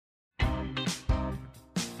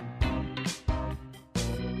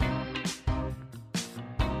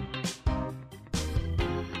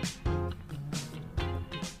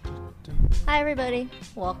Hi, everybody.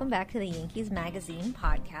 Welcome back to the Yankees Magazine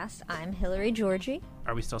podcast. I'm Hilary Georgie.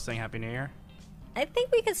 Are we still saying Happy New Year? I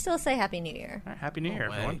think we could still say Happy New Year. All right, Happy New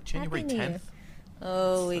Year, everyone. January Happy New 10th. Year.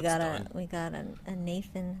 Oh, we got a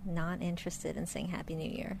Nathan not interested in saying Happy New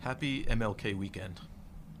Year. Happy MLK weekend.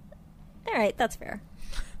 All right, that's fair.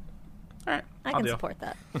 All right, I I'll can deal. support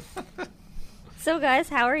that. So, guys,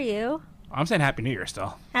 how are you? I'm saying Happy New Year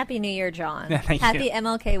still. Happy New Year, John. Yeah, thank Happy you.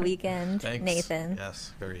 MLK weekend, Thanks. Nathan.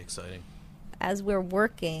 Yes, very exciting. As we're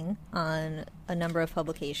working on a number of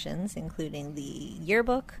publications, including the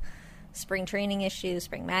yearbook, spring training issue,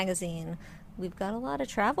 spring magazine, we've got a lot of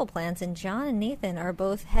travel plans, and Jon and Nathan are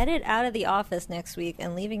both headed out of the office next week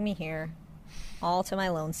and leaving me here all to my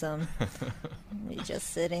lonesome. Me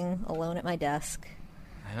just sitting alone at my desk,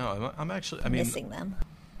 I know. I'm actually, missing them.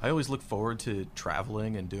 I always look forward to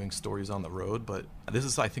traveling and doing stories on the road, but this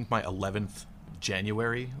is, I think, my 11th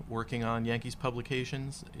January working on Yankees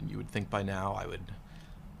publications, and you would think by now I would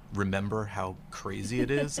remember how crazy it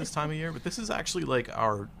is this time of year, but this is actually like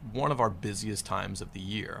one of our busiest times of the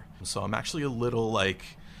year. So I'm actually a little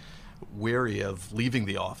wary of leaving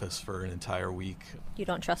the office for an entire week. You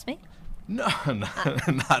don't trust me? No,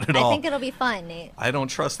 not at all. I think it'll be fun, Nate. I don't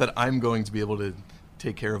trust that I'm going to be able to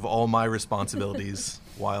take care of all my responsibilities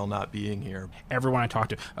while not being here. Everyone I talk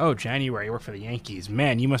to, oh, January, you work for the Yankees.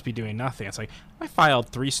 Man, you must be doing nothing. It's like, I filed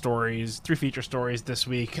 3 feature stories this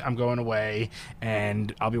week. I'm going away,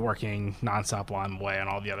 and I'll be working nonstop while I'm away on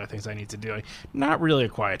all the other things I need to do. Like, not really a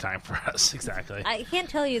quiet time for us, exactly. I can't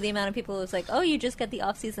tell you the amount of people who's like, oh, you just get the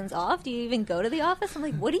off seasons off? Do you even go to the office? I'm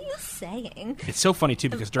like, what are you saying? It's so funny, too,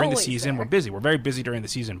 because during the always season, there. we're busy. We're very busy during the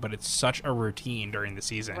season, but it's such a routine during the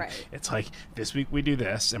season. Right. It's like, this week we do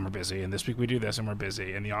this, and we're busy, and this week we do this, and we're busy.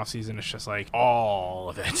 And the off season is just like all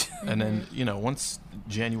of it. And then, once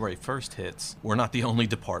January 1st hits, we're not the only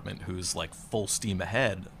department who's like full steam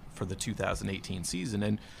ahead for the 2018 season.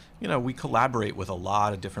 And, we collaborate with a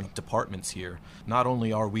lot of different departments here. Not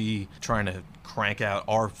only are we trying to crank out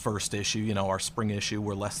our first issue, our spring issue,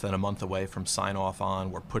 we're less than a month away from sign off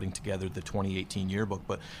on, we're putting together the 2018 yearbook,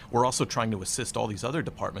 but we're also trying to assist all these other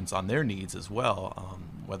departments on their needs as well,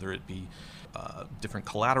 whether it be different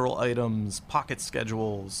collateral items, pocket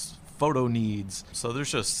schedules, photo needs. So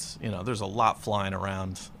there's just, there's a lot flying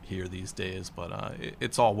around here these days, but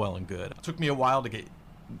it's all well and good. It took me a while to get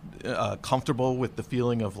comfortable with the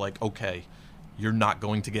feeling of like, okay, you're not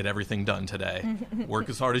going to get everything done today. Work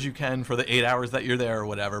as hard as you can for the 8 hours that you're there or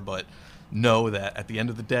whatever, but know that at the end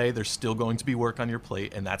of the day, there's still going to be work on your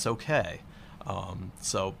plate, and that's okay.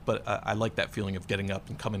 But I like that feeling of getting up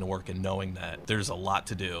and coming to work and knowing that there's a lot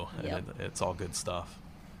to do, Yep. and it's all good stuff.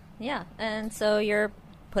 Yeah, and so you're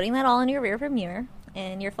putting that all in your rearview mirror,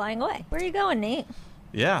 and you're flying away. Where are you going, Nate?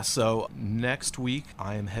 Yeah, so next week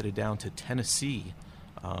I am headed down to Tennessee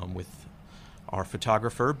with our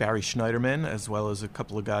photographer, Barry Schneiderman, as well as a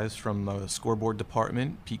couple of guys from the scoreboard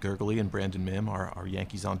department, Pete Gergely and Brandon Mim, our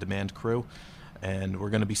Yankees On Demand crew. And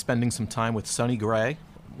we're going to be spending some time with Sonny Gray,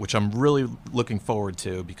 which I'm really looking forward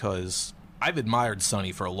to because I've admired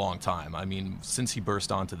Sonny for a long time. I mean, since he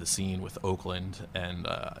burst onto the scene with Oakland, and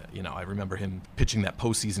I remember him pitching that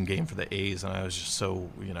postseason game for the A's, and I was just so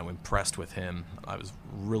impressed with him. I was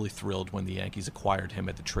really thrilled when the Yankees acquired him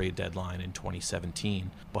at the trade deadline in 2017.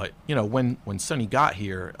 But when Sonny got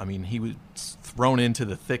here, I mean, he was thrown into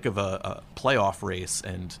the thick of a playoff race,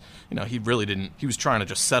 and he really didn't. He was trying to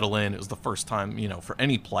just settle in. It was the first time for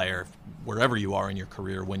any player, wherever you are in your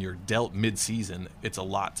career, when you're dealt mid-season, it's a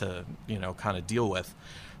lot to kind of deal with.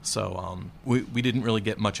 So we didn't really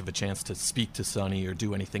get much of a chance to speak to Sonny or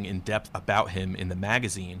do anything in depth about him in the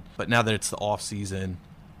magazine. But now that it's the off season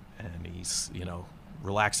and he's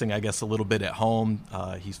relaxing, I guess, a little bit at home,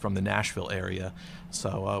 he's from the Nashville area,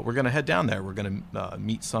 so we're going to head down there. We're going to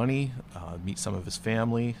meet Sonny, meet some of his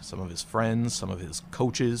family, some of his friends, some of his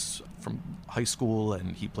coaches from high school,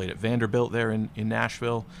 and he played at Vanderbilt there in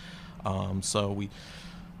Nashville. So we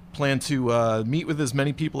plan to meet with as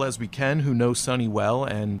many people as we can who know Sonny well,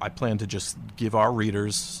 and I plan to just give our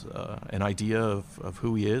readers an idea of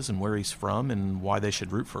who he is and where he's from and why they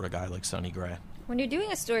should root for a guy like Sonny Gray. When you're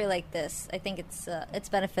doing a story like this, I think it's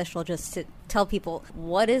beneficial just to tell people,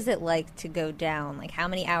 what is it like to go down? Like, how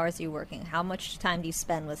many hours are you working? How much time do you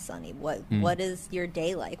spend with Sonny? What is your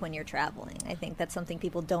day like when you're traveling? I think that's something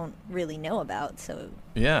people don't really know about, so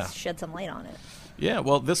shed some light on it. Yeah,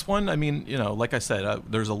 well, this one, I mean, like I said,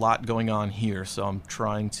 there's a lot going on here, so I'm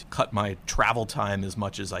trying to cut my travel time as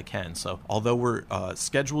much as I can. So although we're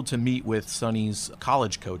scheduled to meet with Sonny's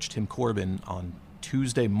college coach, Tim Corbin, on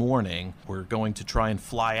Tuesday morning, we're going to try and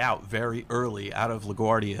fly out very early out of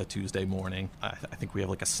LaGuardia Tuesday morning. I think we have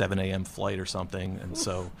like a 7 a.m. flight or something, and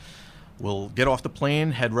so we'll get off the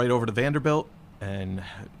plane, head right over to Vanderbilt, and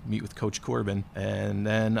meet with Coach Corbin. And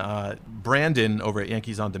then Brandon over at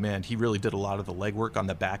Yankees On Demand, he really did a lot of the legwork on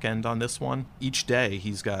the back end on this one. Each day,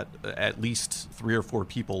 he's got at least 3 or 4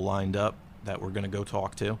 people lined up that we're going to go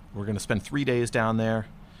talk to. We're going to spend 3 days down there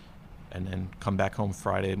and then come back home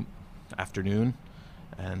Friday afternoon.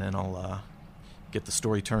 And then I'll get the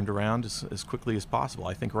story turned around as quickly as possible.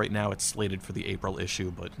 I think right now it's slated for the April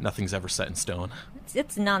issue, but nothing's ever set in stone.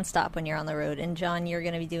 It's nonstop when you're on the road. And Jon, you're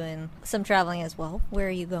going to be doing some traveling as well. Where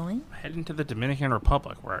are you going? Heading to the Dominican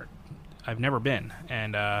Republic, where I've never been.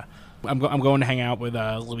 And I'm going to hang out with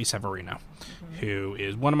Luis Severino, who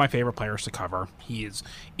is one of my favorite players to cover. He is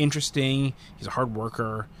interesting. He's a hard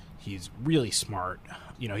worker. He's really smart.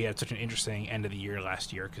 You know, he had such an interesting end of the year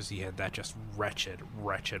last year because he had that just wretched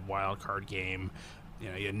wild card game. You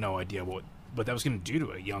know, he had no idea what that was going to do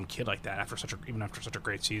to a young kid like that even after such a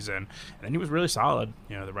great season. And then he was really solid,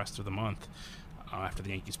 you know, the rest of the month after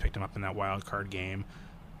the Yankees picked him up in that wild card game.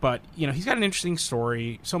 But, you know, he's got an interesting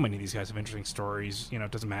story. So many of these guys have interesting stories. You know,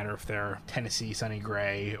 it doesn't matter if they're Tennessee Sonny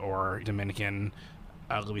Gray or Dominican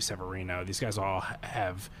Luis Severino. These guys all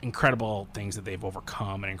have incredible things that they've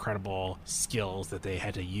overcome and incredible skills that they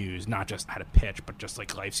had to use, not just how to pitch, but just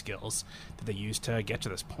like life skills that they used to get to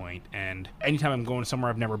this point. And anytime I'm going somewhere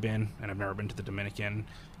I've never been, and I've never been to the Dominican,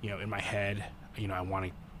 you know, in my head, you know, I want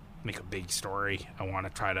to make a big story. I want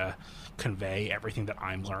to try to convey everything that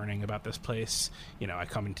I'm learning about this place. You know, I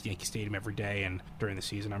come into Yankee Stadium every day, and during the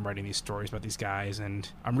season I'm writing these stories about these guys, and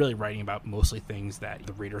I'm really writing about mostly things that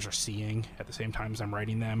the readers are seeing at the same time as I'm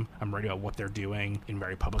writing them. I'm writing about what they're doing in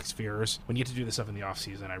very public spheres. When you get to do this stuff in the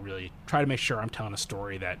offseason, I really try to make sure I'm telling a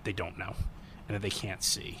story that they don't know and that they can't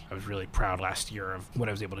see. I was really proud last year of what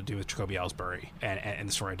I was able to do with Jacoby Ellsbury and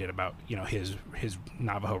the story I did about, you know, his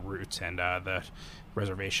Navajo roots and the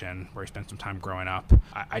reservation where he spent some time growing up.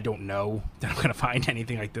 I don't know that I'm going to find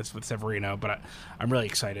anything like this with Severino, but I'm really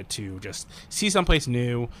excited to just see someplace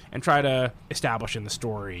new and try to establish in the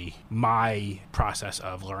story my process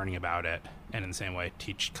of learning about it, and in the same way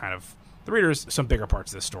teach kind of the readers some bigger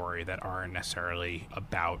parts of the story that aren't necessarily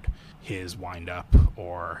about his wind-up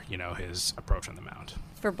or, you know, his approach on the mound.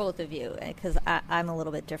 For both of you, because I'm a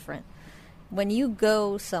little bit different. When you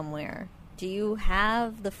go somewhere, do you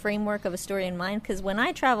have the framework of a story in mind? Because when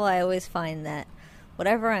I travel, I always find that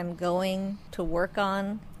whatever I'm going to work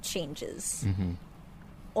on changes.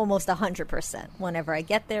 Almost 100%. Whenever I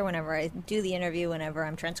get there, whenever I do the interview, whenever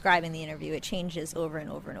I'm transcribing the interview, it changes over and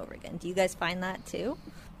over and over again. Do you guys find that too?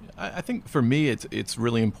 I think for me, it's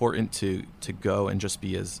really important to go and just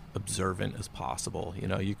be as observant as possible. You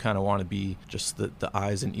know, you kind of want to be just the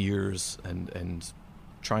eyes and ears and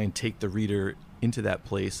try and take the reader into that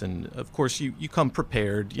place. And of course, you come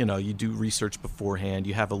prepared. You know, you do research beforehand.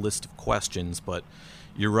 You have a list of questions, but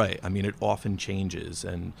you're right. I mean, it often changes.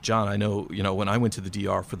 And Jon, I know, you know, when I went to the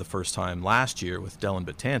DR for the first time last year with Dellin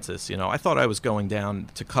Betances, you know, I thought I was going down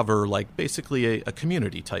to cover like basically a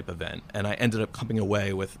community type event. And I ended up coming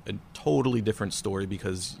away with a totally different story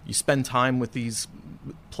because you spend time with these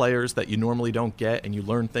players that you normally don't get, and you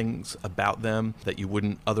learn things about them that you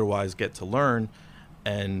wouldn't otherwise get to learn.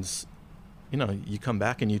 And, you know, you come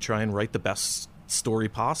back and you try and write the best story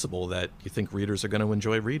possible that you think readers are going to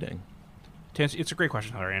enjoy reading. It's a great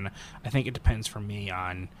question, Hilary, and I think it depends for me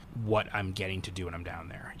on what I'm getting to do when I'm down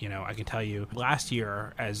there. You know, I can tell you last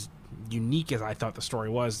year, as unique as I thought the story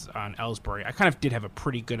was on Ellsbury, I kind of did have a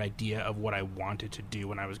pretty good idea of what I wanted to do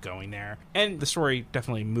when I was going there. And the story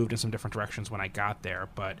definitely moved in some different directions when I got there,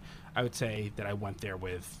 but I would say that I went there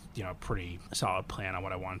with, you know, a pretty solid plan on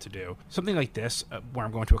what I wanted to do. Something like this, where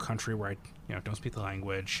I'm going to a country where I, you know, don't speak the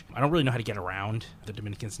language. I don't really know how to get around. The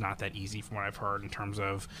Dominican's not that easy from what I've heard in terms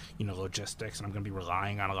of, you know, logistics, and I'm going to be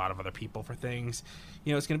relying on a lot of other people for things.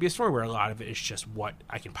 You know, it's going to be a story where a lot of it is just what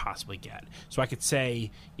I can possibly get. So I could say,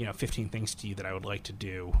 you know, 15 things to you that I would like to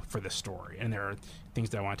do for this story, and there are things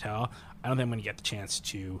that I want to tell. I don't think I'm going to get the chance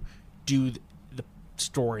to do the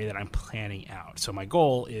story that I'm planning out. So my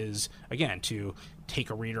goal is, again, to take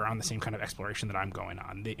a reader on the same kind of exploration that I'm going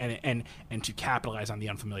on, and to capitalize on the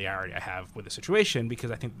unfamiliarity I have with the situation,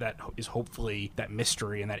 because I think that is hopefully that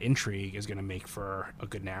mystery and that intrigue is going to make for a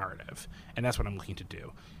good narrative, and that's what I'm looking to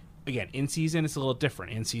do. Again, in season, it's a little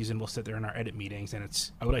different. In season, we'll sit there in our edit meetings, and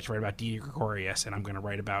I would like to write about Didi Gregorius, and I'm going to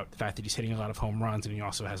write about the fact that he's hitting a lot of home runs, and he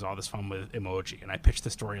also has all this fun with emoji. And I pitched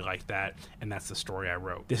the story like that, and that's the story I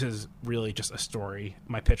wrote. This is really just a story.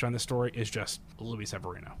 My pitch on this story is just Luis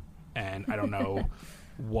Severino, and I don't know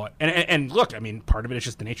what. And look, I mean, part of it is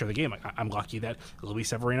just the nature of the game. Like, I'm lucky that Luis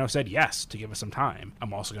Severino said yes to give us some time.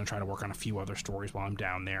 I'm also going to try to work on a few other stories while I'm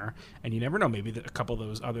down there. And you never know, maybe a couple of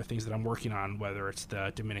those other things that I'm working on, whether it's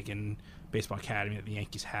the Dominican Baseball Academy that the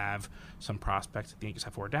Yankees have, some prospects that the Yankees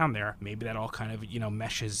have for down there, maybe that all kind of,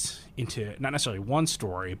 meshes into not necessarily one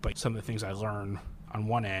story, but some of the things I learn on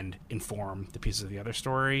one end inform the pieces of the other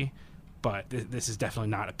story. But this is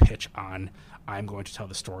definitely not a pitch on I'm going to tell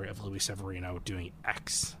the story of Luis Severino doing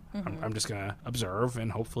X. I'm just going to observe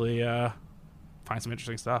and hopefully find some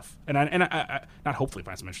interesting stuff. And I not hopefully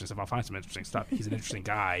find some interesting stuff. I'll find some interesting stuff. He's an interesting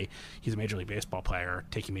guy. He's a Major League Baseball player,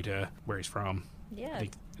 taking me to where he's from. Yeah. I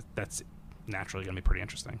think that's naturally going to be pretty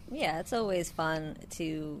interesting. Yeah, it's always fun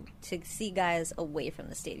to see guys away from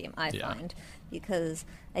the stadium, I find, because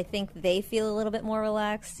I think they feel a little bit more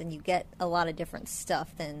relaxed, and you get a lot of different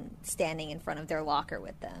stuff than standing in front of their locker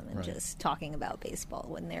with them and just talking about baseball.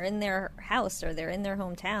 When they're in their house or they're in their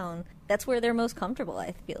hometown, that's where they're most comfortable,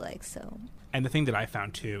 I feel like. So. And the thing that I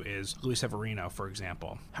found, too, is Luis Severino, for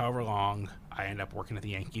example, however long I end up working at the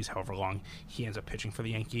Yankees, however long he ends up pitching for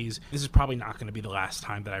the Yankees, this is probably not going to be the last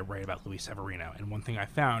time that I write about Luis Severino. And one thing I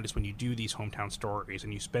found is when you do these hometown stories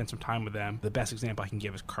and you spend some time with them, the best example I can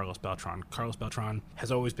give is Carlos Beltran. Carlos Beltran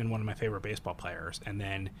has always been one of my favorite baseball players. And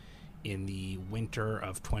then in the winter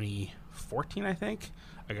of 2014, I think,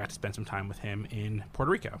 I got to spend some time with him in Puerto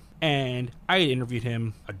Rico. And I had interviewed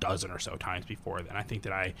him a dozen or so times before then. I think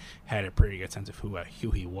that I had a pretty good sense of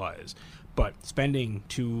who he was. But spending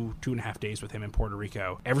two and a half days with him in Puerto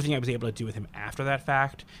Rico, everything I was able to do with him after that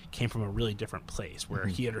fact came from a really different place where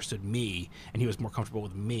he understood me and he was more comfortable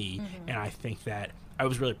with me. And I think that I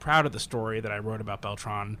was really proud of the story that I wrote about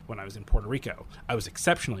Beltran when I was in Puerto Rico. I was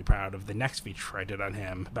exceptionally proud of the next feature I did on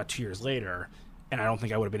him about 2 years later. And I don't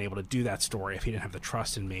think I would have been able to do that story if he didn't have the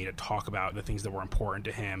trust in me to talk about the things that were important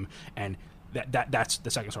to him. And that's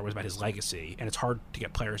the second story was about his legacy. And it's hard to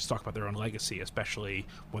get players to talk about their own legacy, especially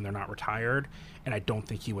when they're not retired. And I don't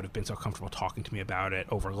think he would have been so comfortable talking to me about it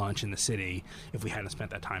over lunch in the city if we hadn't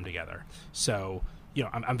spent that time together. So,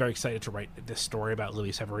 I'm very excited to write this story about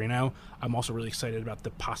Luis Severino. I'm also really excited about the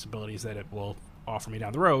possibilities that it will offer me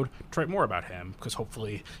down the road to write more about him, because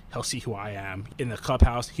hopefully he'll see who I am. In the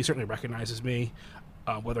clubhouse, he certainly recognizes me.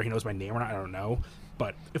 Whether he knows my name or not, I don't know.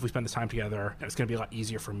 But if we spend this time together, it's going to be a lot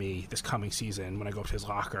easier for me this coming season when I go up to his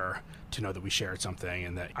locker to know that we shared something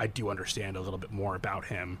and that I do understand a little bit more about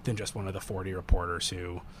him than just one of the 40 reporters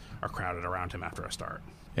who are crowded around him after a start.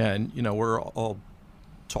 Yeah, and, we're all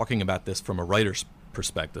talking about this from a writer's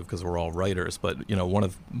perspective because we're all writers, but one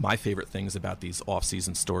of my favorite things about these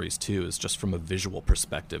off-season stories too is just from a visual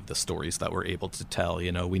perspective, the stories that we're able to tell.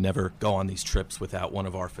 We never go on these trips without one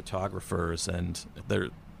of our photographers, and they're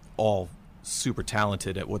all super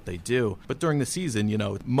talented at what they do. But during the season,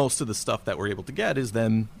 most of the stuff that we're able to get is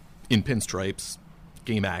them in pinstripes,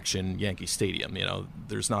 game action, Yankee Stadium.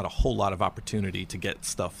 There's not a whole lot of opportunity to get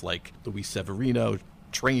stuff like Luis Severino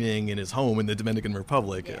training in his home in the Dominican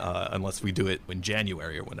Republic, unless we do it in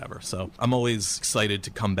January or whatever. So I'm always excited to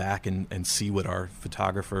come back and see what our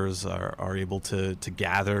photographers are able to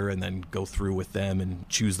gather and then go through with them and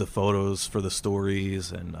choose the photos for the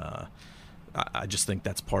stories. And I just think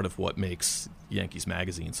that's part of what makes Yankees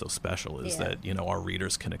Magazine so special is that, our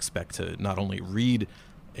readers can expect to not only read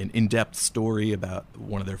an in-depth story about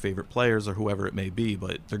one of their favorite players or whoever it may be,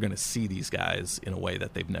 but they're going to see these guys in a way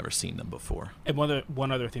that they've never seen them before. And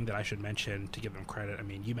one other thing that I should mention to give them credit, I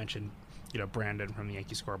mean, you mentioned Brandon from the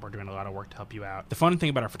Yankee Scoreboard doing a lot of work to help you out. The fun thing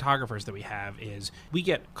about our photographers that we have is we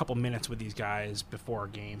get a couple minutes with these guys before a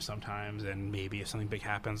game sometimes, and maybe if something big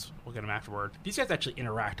happens, we'll get them afterward. These guys actually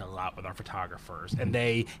interact a lot with our photographers, and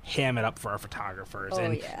they ham it up for our photographers.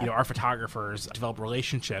 Our photographers develop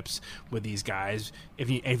relationships with these guys.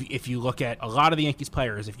 If you look at a lot of the Yankees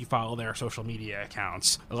players, if you follow their social media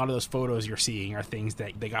accounts, a lot of those photos you're seeing are things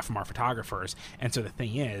that they got from our photographers. And so the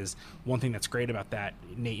thing is, one thing that's great about that,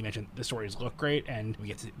 Nate, you mentioned the stories look great and we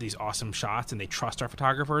get these awesome shots and they trust our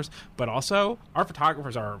photographers, but also our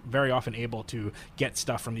photographers are very often able to get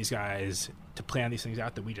stuff from these guys to plan these things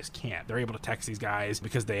out that we just can't. They're able to text these guys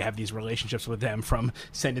because they have these relationships with them from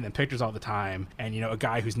sending them pictures all the time. And, a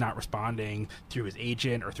guy who's not responding through his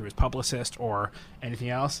agent or through his publicist or anything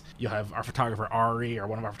else, you'll have our photographer Ari or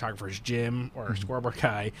one of our photographers Jim or our scoreboard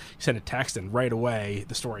guy send a text and right away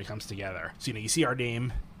the story comes together. So, you see our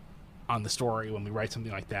name on the story when we write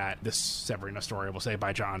something like that. This Severino story will say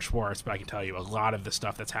by John Schwartz, but I can tell you a lot of the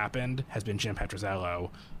stuff that's happened has been Jim Petrozello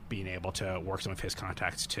being able to work some of his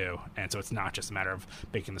contacts too. And so it's not just a matter of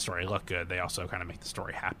making the story look good. They also kind of make the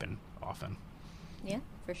story happen often. Yeah,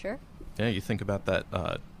 for sure. Yeah, you think about that,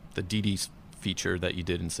 the Didi feature that you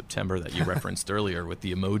did in September that you referenced earlier with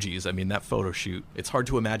the emojis. I mean, that photo shoot, it's hard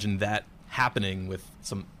to imagine that happening with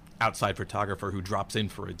some outside photographer who drops in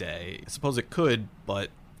for a day. I suppose it could, but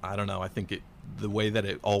I don't know. I think the way that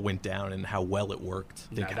it all went down and how well it worked,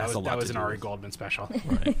 I think it has a lot to do. That was an Ari Goldman special.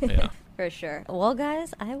 Right, yeah. For sure. Well,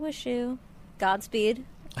 guys, I wish you Godspeed.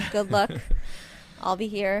 Good luck. I'll be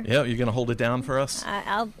here. Yeah, you're going to hold it down for us?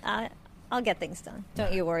 I'll get things done.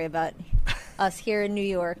 Don't you worry about us here in New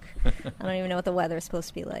York. I don't even know what the weather is supposed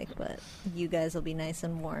to be like, but you guys will be nice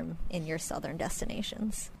and warm in your southern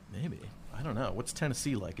destinations. Maybe. I don't know. What's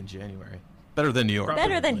Tennessee like in January? Better than New York.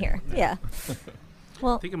 Better than here, yeah.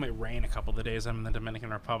 Well, I think it might rain a couple of the days I'm in the Dominican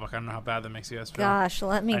Republic. I don't know how bad that makes you guys feel. Gosh,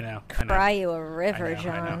 let me cry you a river,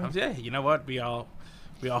 John. I know. Yeah, you know what? We all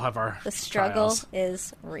have our The struggle trials.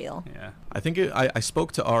 is real. Yeah. I think I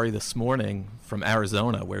spoke to Ari this morning from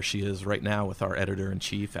Arizona, where she is right now with our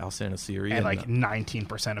editor-in-chief, Al Sanasiri. And like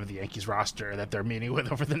 19% of the Yankees roster that they're meeting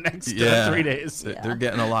with over the next 3 days. They're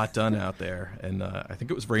getting a lot done out there. And I think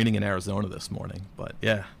it was raining in Arizona this morning. But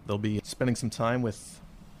yeah, they'll be spending some time with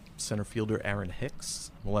center fielder Aaron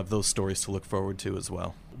Hicks. We'll have those stories to look forward to as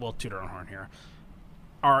well. We'll toot our own horn here.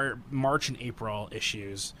 Our March and April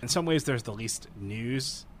issues, in some ways there's the least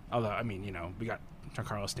news. Although, I mean, we got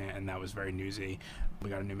Giancarlo Stanton. That was very newsy.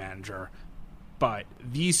 We got a new manager. But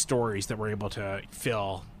these stories that we're able to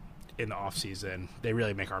fill in the offseason, they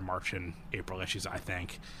really make our March and April issues, I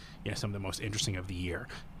think, some of the most interesting of the year.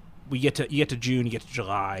 You get to June, you get to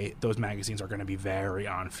July, those magazines are going to be very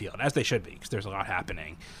on field, as they should be, because there's a lot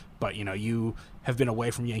happening. But, you have been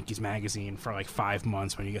away from Yankees Magazine for like 5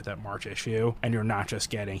 months when you get that March issue, and you're not just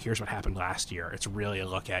getting, here's what happened last year. It's really a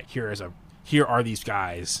look at, here are these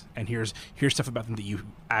guys, and here's stuff about them that you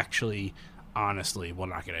actually, honestly, will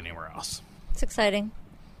not get anywhere else. It's exciting.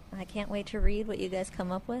 I can't wait to read what you guys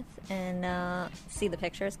come up with and see the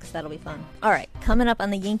pictures, because that'll be fun. All right, coming up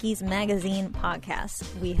on the Yankees Magazine podcast,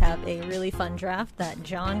 we have a really fun draft that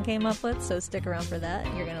John came up with, so stick around for that.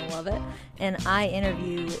 You're going to love it. And I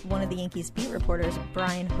interview one of the Yankees beat reporters,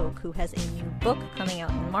 Bryan Hoch, who has a new book coming out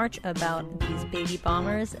in March about these baby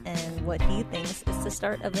bombers and what he thinks is the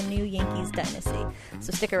start of a new Yankees dynasty.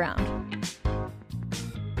 So stick around.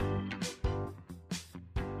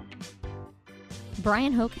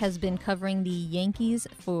 Bryan Hoch has been covering the Yankees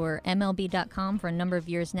for MLB.com for a number of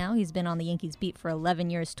years now. He's been on the Yankees beat for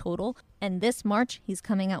 11 years total. And this March, he's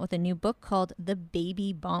coming out with a new book called The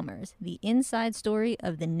Baby Bombers, the inside story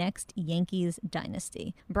of the next Yankees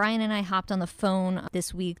dynasty. Bryan and I hopped on the phone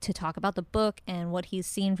this week to talk about the book and what he's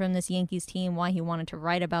seen from this Yankees team, why he wanted to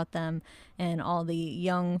write about them, and all the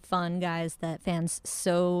young, fun guys that fans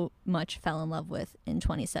so much fell in love with in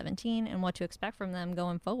 2017, and what to expect from them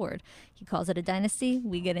going forward. He calls it a dynasty.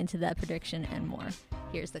 We get into that prediction and more.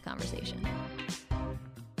 Here's the conversation.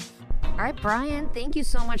 All right, Bryan, thank you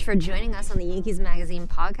so much for joining us on the Yankees Magazine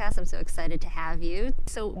podcast. I'm so excited to have you.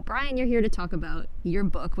 So, Bryan, you're here to talk about your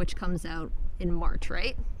book, which comes out in March,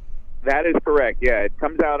 right? That is correct, yeah. It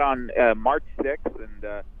comes out on March 6th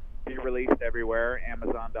and be released everywhere,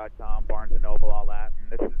 Amazon.com, Barnes & Noble, all that.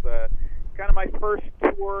 And this is kind of my first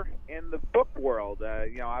tour in the book world.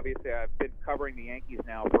 Obviously I've been covering the Yankees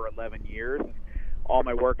now for 11 years, and all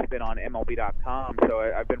my work's been on MLB.com, so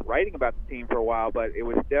I've been writing about the team for a while, but it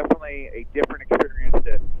was definitely a different experience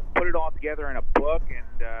to put it all together in a book,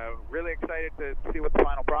 and really excited to see what the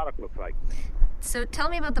final product looks like. So tell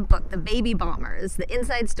me about the book, The Baby Bombers, the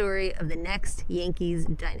inside story of the next Yankees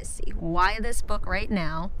dynasty. Why this book right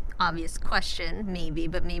now? Obvious question, maybe,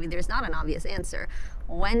 but maybe there's not an obvious answer.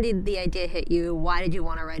 When did the idea hit you? Why did you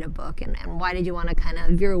want to write a book? And why did you want to kind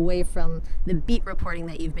of veer away from the beat reporting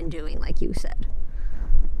that you've been doing, like you said?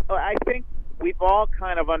 Well, I think we've all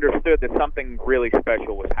kind of understood that something really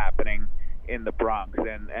special was happening in the Bronx.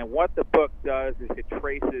 And what the book does is it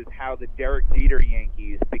traces how the Derek Jeter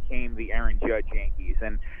Yankees became the Aaron Judge Yankees.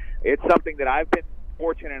 And it's something that I've been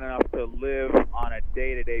fortunate enough to live on a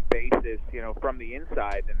day-to-day basis, from the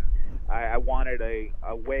inside. And I wanted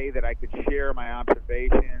a way that I could share my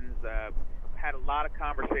observations. Had a lot of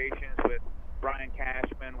conversations with Brian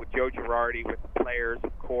Cashman, with Joe Girardi, with the players,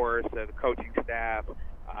 of course, the coaching staff.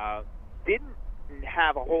 Didn't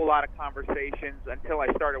have a whole lot of conversations until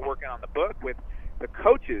I started working on the book with the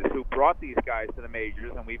coaches who brought these guys to the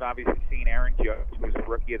majors. And we've obviously seen Aaron Judge, who's the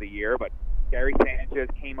Rookie of the Year, but Gary Sanchez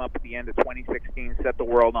came up at the end of 2016, set the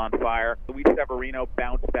world on fire. Luis Severino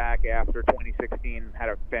bounced back after 2016, had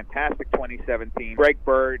a fantastic 2017. Greg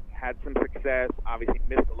Bird had some success, obviously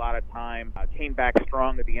missed a lot of time, came back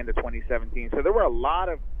strong at the end of 2017. So there were a lot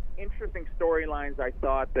of interesting storylines I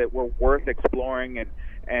thought that were worth exploring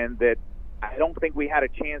and that I don't think we had a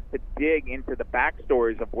chance to dig into the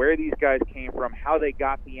backstories of where these guys came from, how they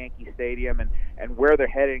got to Yankee Stadium, and where they're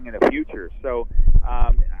heading in the future. So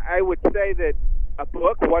I would say that a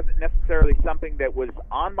book wasn't necessarily something that was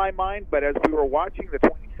on my mind, but as we were watching the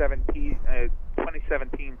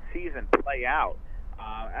 2017 season play out,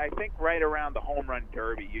 I think right around the Home Run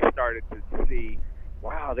Derby, you started to see,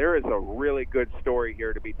 wow, there is a really good story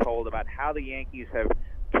here to be told about how the Yankees have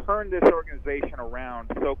turned this organization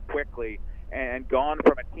around so quickly and gone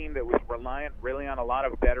from a team that was reliant really on a lot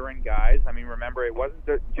of veteran guys. I mean, remember, it wasn't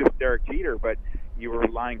just Derek Jeter, but you were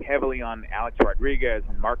relying heavily on Alex Rodriguez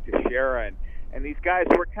and Mark Teixeira, and these guys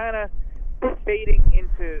were kind of fading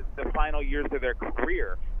into the final years of their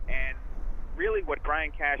career. And really what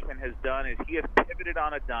Brian Cashman has done is he has pivoted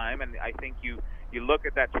on a dime, and I think you look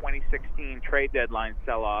at that 2016 trade deadline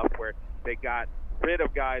sell-off where they got rid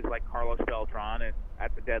of guys like Carlos Beltran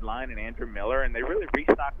at the deadline and Andrew Miller, and they really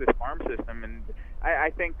restocked this farm system. And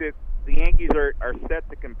I think that the Yankees are set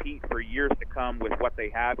to compete for years to come with what they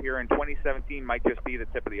have here, and 2017 might just be the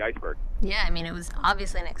tip of the iceberg. Yeah, I mean, it was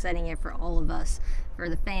obviously an exciting year for all of us, for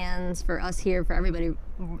the fans, for us here, for everybody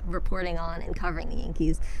reporting on and covering the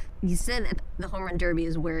Yankees. You said that the Home Run Derby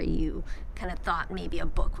is where you kind of thought maybe a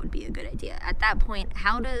book would be a good idea. At that point,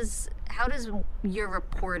 how does your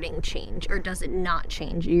reporting change, or does it not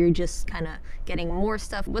change? You're just kind of getting more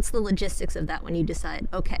stuff. What's the logistics of that when you decide,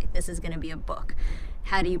 okay, this is going to be a book?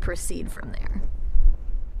 How do you proceed from there?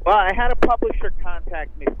 Well, I had a publisher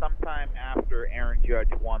contact me sometime after Aaron Judge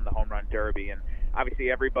won the Home Run Derby, and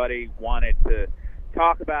obviously everybody wanted to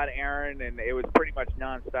talk about Aaron, and it was pretty much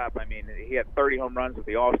nonstop. I mean, he had 30 home runs with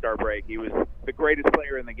the All-Star break. He was the greatest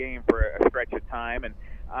player in the game for a stretch of time, and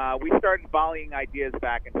we started volleying ideas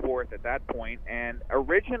back and forth at that point. And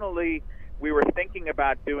originally, we were thinking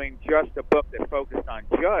about doing just a book that focused on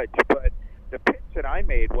Judge, but the pitch that I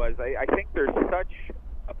made was I think there's such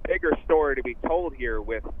a bigger story to be told here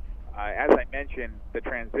with, as I mentioned, the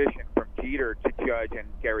transition from Jeter to Judge and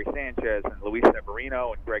Gary Sanchez and Luis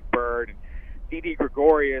Severino and Greg Bird and Didi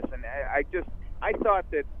Gregorius, and I thought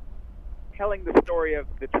that telling the story of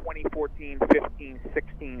the 2014, 15,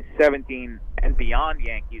 16, 17, and beyond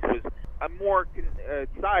Yankees was a more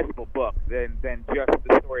sizable book than just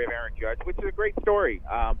the story of Aaron Judge, which is a great story,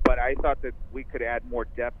 but I thought that we could add more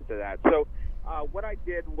depth to that. So what I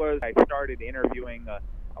did was I started interviewing a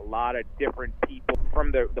lot of different people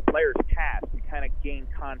from the players' past to kind of gain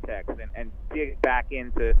context and dig back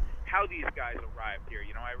into how these guys arrived here.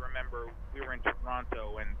 You know, I remember we were in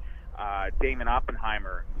Toronto, and Damon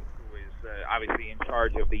Oppenheimer, who is obviously in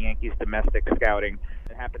charge of the Yankees domestic scouting,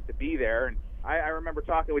 happened to be there. And I remember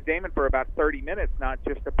talking with Damon for about 30 minutes, not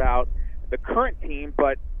just about the current team,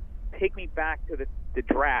 but take me back to the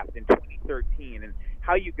draft in 2013 and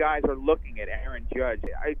how you guys are looking at Aaron Judge.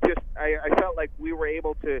 I felt like we were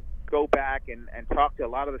able to go back and talk to a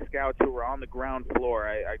lot of the scouts who were on the ground floor.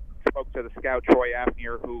 I spoke to the scout Troy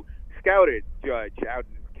Apnier, who scouted Judge out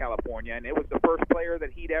in California, and it was the first player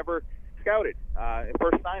that he'd ever scouted,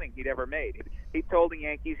 first signing he'd ever made. He told the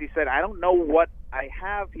Yankees, he said, I don't know what I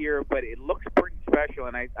have here, but it looks pretty special,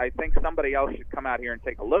 and I think somebody else should come out here and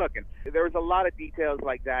take a look. And there was a lot of details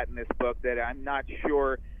like that in this book that I'm not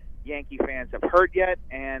sure Yankee fans have heard yet,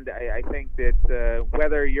 and I think that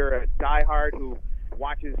whether you're a diehard who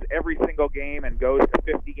watches every single game and goes to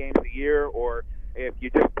 50 games a year, or if you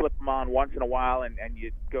just flip them on once in a while and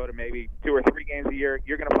you go to maybe 2 or 3 games a year,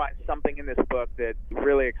 you're going to find something in this book that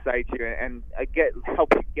really excites you and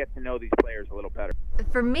helps you get to know these players a little better.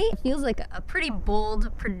 For me, it feels like a pretty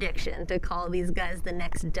bold prediction to call these guys the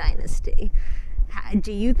next dynasty.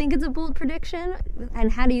 Do you think it's a bold prediction?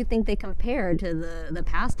 And how do you think they compare to the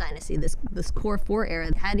past dynasty, this core 4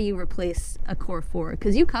 era? How do you replace a core 4?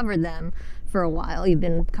 Because you covered them for a while. You've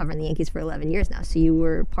been covering the Yankees for 11 years now. So you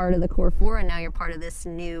were part of the core 4, and now you're part of this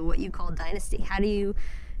new, what you call dynasty. How do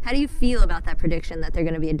you feel about that prediction that they're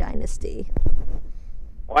going to be a dynasty?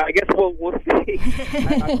 Well, I guess we'll see.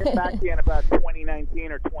 I'll get back to you in about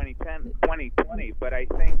 2019 or 2020, but I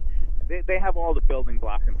think they have all the building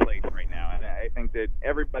blocks in place right now, and I think that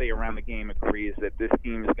everybody around the game agrees that this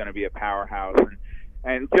team is going to be a powerhouse.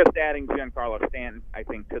 And just adding Giancarlo Stanton, I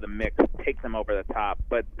think, to the mix takes them over the top.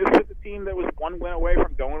 But this was a team that was one win away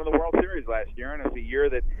from going to the World Series last year, and it was a year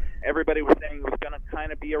that everybody was saying was going to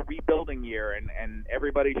kind of be a rebuilding year, and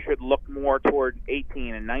everybody should look more toward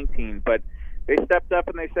 18 and 19. But they stepped up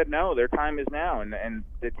and they said, no, their time is now. And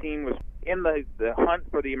the team was in the hunt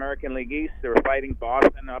for the American League East. They were fighting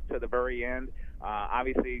Boston up to the very end.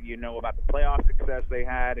 Obviously, you know about the playoff success they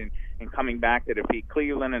had and coming back to defeat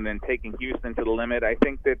Cleveland and then taking Houston to the limit. I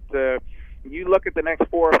think that you look at the next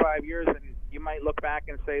 4 or 5 years, and you might look back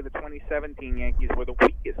and say the 2017 Yankees were the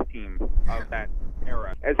weakest team of that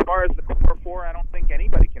era. As far as the core four, I don't think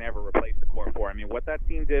anybody can ever replace the core four. I mean, what that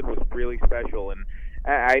team did was really special, and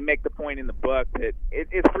I make the point in the book that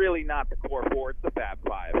it's really not the core four, it's the Fab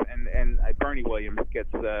Five, and Bernie Williams gets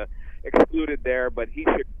excluded there, but he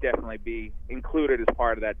should definitely be included as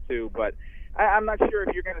part of that too. But I'm not sure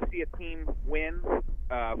if you're going to see a team win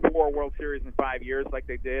 4 World Series in 5 years like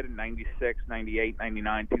they did in 96, 98,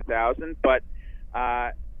 99, 2000, but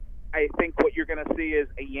I think what you're going to see is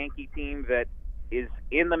a Yankee team that is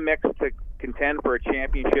in the mix to contend for a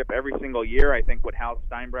championship every single year. I think what Hal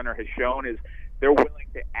Steinbrenner has shown is they're willing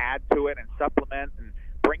to add to it and supplement and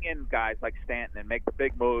bring in guys like Stanton and make the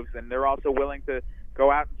big moves, and they're also willing to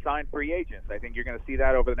go out and sign free agents. I think you're going to see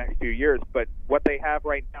that over the next few years. But what they have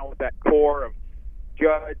right now with that core of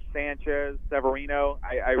Judge, Sanchez, Severino,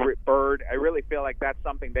 Bird, I really feel like that's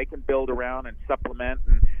something they can build around and supplement,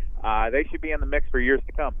 and they should be in the mix for years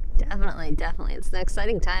to come. Definitely. It's an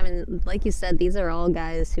exciting time, and like you said, these are all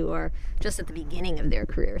guys who are just at the beginning of their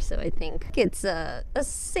career, so I think it's a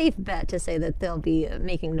safe bet to say that they'll be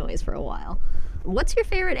making noise for a while. What's your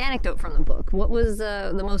favorite anecdote from the book? What was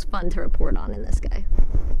the most fun to report on in this guy?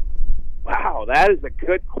 Wow, that is a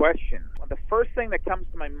good question. The first thing that comes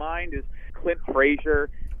to my mind is Clint Frazier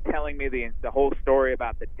telling me the whole story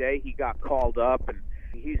about the day he got called up, and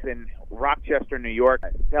he's in Rochester, New York.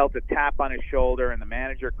 Felt a tap on his shoulder, and the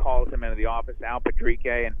manager calls him into the office, Al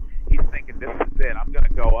Padrique, and he's thinking, this is it. I'm going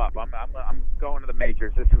to go up. I'm going to the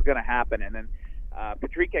majors. This is going to happen. And then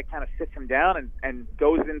Padrique kind of sits him down and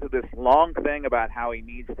goes into this long thing about how he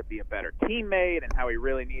needs to be a better teammate and how he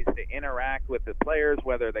really needs to interact with the players,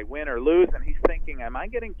 whether they win or lose. And he's thinking, am I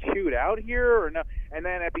getting chewed out here or no? And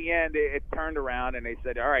then at the end, it turned around and they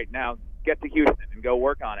said, all right, now get to Houston and go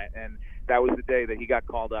work on it. And that was the day that he got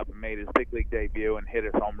called up and made his big league debut and hit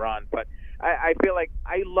his home run. But I feel like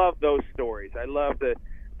I love those stories. I love the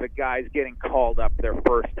guys getting called up their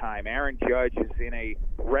first time. Aaron Judge is in a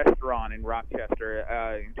restaurant in Rochester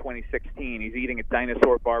in 2016. He's eating a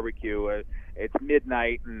dinosaur barbecue. It's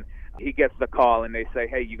midnight, and he gets the call, and they say,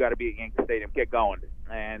 hey, you got to be at Yankee Stadium. Get going.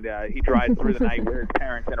 And he drives through the night with his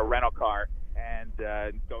parents in a rental car and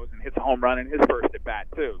goes and hits a home run in his first at-bat,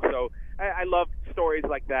 too. So I love stories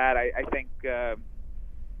like that. I think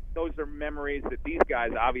those are memories that these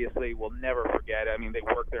guys obviously will never forget. I mean, they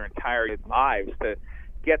work their entire lives to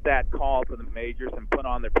get that call to the majors and put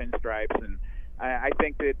on their pinstripes, and I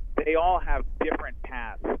think that they all have different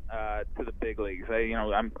paths to the big leagues.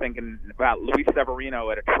 I'm thinking about Luis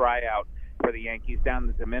Severino at a tryout for the Yankees down in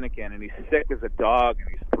the Dominican, and he's sick as a dog, and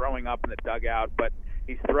he's throwing up in the dugout, but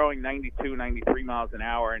he's throwing 92, 93 miles an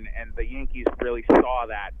hour, and the Yankees really saw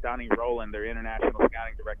that. Donnie Roland, their international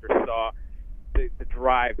scouting director, saw the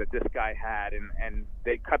drive that this guy had, and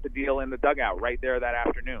they cut the deal in the dugout right there that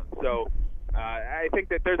afternoon. So I think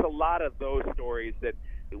that there's a lot of those stories that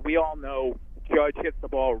we all know. Judge hits the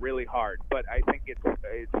ball really hard, but I think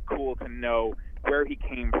it's cool to know where he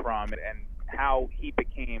came from and how he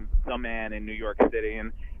became the man in New York City.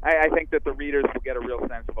 And I think that the readers will get a real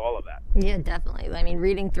sense of all of that. Yeah, definitely. I mean,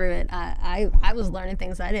 reading through it, I was learning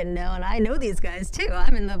things I didn't know, and I know these guys too.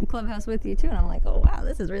 I'm in the clubhouse with you too, and I'm like, oh wow,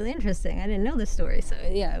 this is really interesting. I didn't know this story. So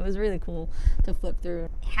yeah, it was really cool to flip through.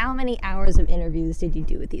 How many hours of interviews did you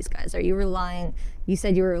do with these guys? You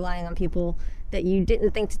said you were relying on people that you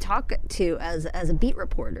didn't think to talk to as a beat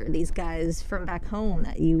reporter, these guys from back home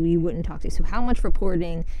that you wouldn't talk to. So how much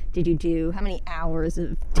reporting did you do? How many hours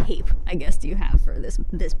of tape, I guess, do you have for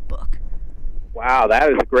this book? Wow, that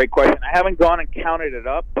is a great question. I haven't gone and counted it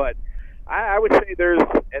up, but I would say there's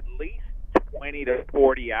at least 20 to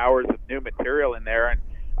 40 hours of new material in there. And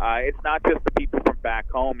it's not just the people from back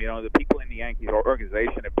home. The people in the Yankees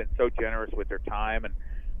organization have been so generous with their time, and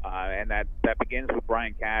that begins with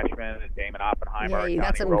Brian Cashman and Damon Oppenheimer. Yeah, you and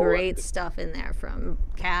got some Rowland. great stuff in there from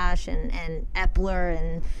Cash and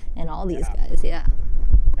Epler and all these guys. Yeah.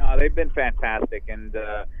 No, they've been fantastic, and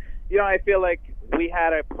I feel like we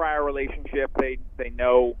had a prior relationship. They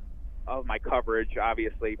know of my coverage,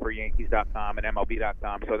 obviously, for Yankees.com and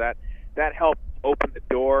MLB.com, so that helped open the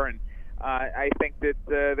door, and I think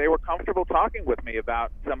that they were comfortable talking with me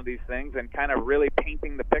about some of these things and kind of really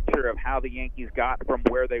painting the picture of how the Yankees got from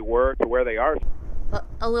where they were to where they are.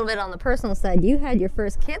 A little bit on the personal side, you had your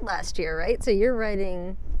first kid last year, right? So you're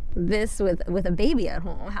writing this with a baby at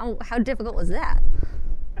home. How difficult was that?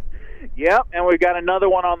 Yep, and we've got another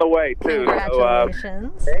one on the way, too.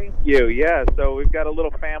 Congratulations. So, thank you, yeah. So we've got a little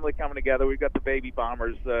family coming together. We've got the baby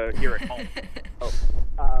bombers here at home.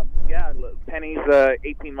 Penny's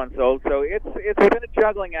 18 months old, so it's been a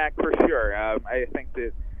juggling act for sure. I think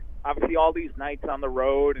that obviously all these nights on the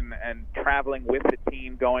road and traveling with the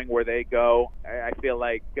team, going where they go, I feel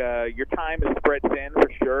like your time is spread thin for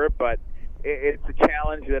sure, but it's a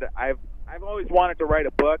challenge that I've always wanted to write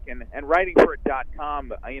a book, and writing for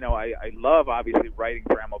 .com, I love obviously writing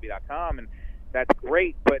for MLB.com, and that's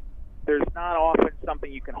great, but there's not often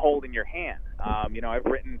something you can hold in your hand. I've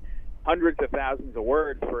written hundreds of thousands of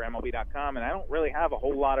words for MLB.com, and I don't really have a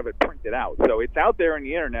whole lot of it printed out. So it's out there on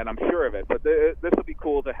the internet, I'm sure of it, but this would be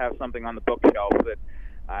cool to have something on the bookshelf that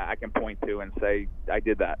I can point to and say, I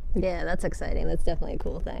did that. Yeah, that's exciting. That's definitely a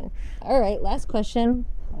cool thing. All right, last question.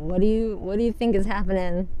 What do you think is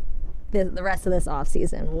happening the rest of this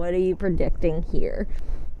offseason? What are you predicting here?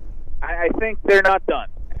 I think they're not done,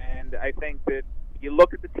 and I think that you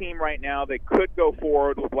look at the team right now, they could go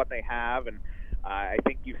forward with what they have, and I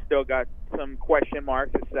think you've still got some question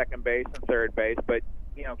marks at second base and third base, but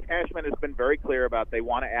Cashman has been very clear about they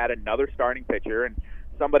want to add another starting pitcher and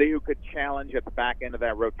somebody who could challenge at the back end of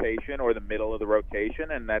that rotation or the middle of the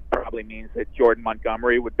rotation, and that probably means that Jordan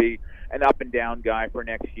Montgomery would be an up and down guy for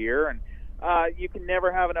next year, and you can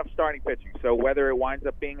never have enough starting pitching. So whether it winds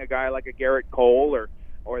up being a guy like a Garrett Cole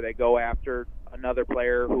or they go after another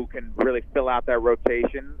player who can really fill out that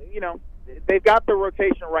rotation, they've got the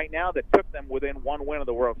rotation right now that took them within one win of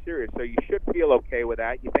the World Series, so you should feel okay with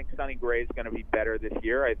that. You think Sonny Gray is going to be better this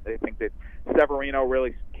year. I think that Severino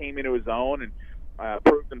really came into his own and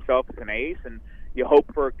proved himself as an ace, and you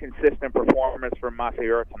hope for a consistent performance from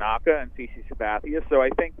Masahiro Tanaka and CC Sabathia. So I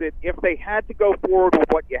think that if they had to go forward with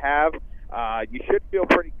what you have, you should feel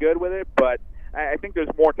pretty good with it, but I think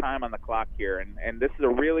there's more time on the clock here, and this is a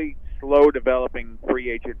really slow developing free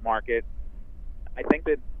agent market. I think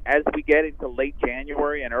that as we get into late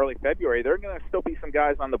January and early February, there are going to still be some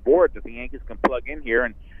guys on the board that the Yankees can plug in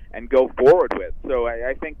here and go forward with. So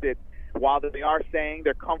I think that while they are saying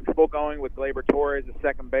they're comfortable going with Gleyber Torres at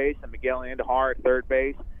second base and Miguel Andujar at third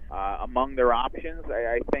base among their options,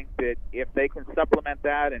 I think that if they can supplement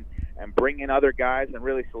that and bring in other guys and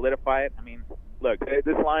really solidify it, I mean, look,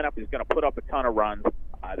 this lineup is going to put up a ton of runs.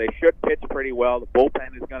 They should pitch pretty well. The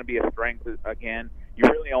bullpen is going to be a strength again. You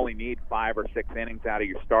really only need 5 or 6 innings out of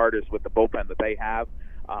your starters with the bullpen that they have.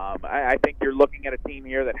 I think you're looking at a team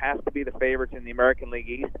here that has to be the favorites in the American League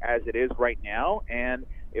East as it is right now. And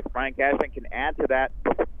if Brian Cashman can add to that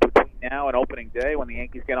between now and opening day when the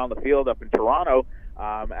Yankees get on the field up in Toronto,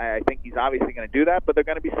 I think he's obviously going to do that, but they're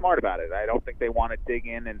going to be smart about it. I don't think they want to dig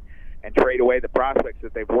in and trade away the prospects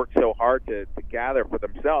that they've worked so hard to gather for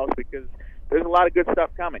themselves, because there's a lot of good stuff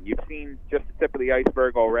coming. You've seen just the tip of the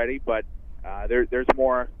iceberg already, but there's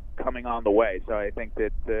more coming on the way. So I think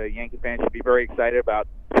that Yankee fans should be very excited about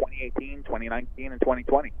 2018, 2019, and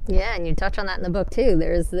 2020. Yeah, and you touch on that in the book too.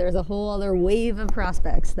 There's a whole other wave of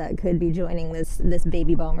prospects that could be joining this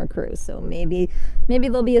baby bomber crew. So maybe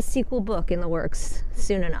there'll be a sequel book in the works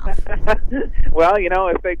soon enough. Well,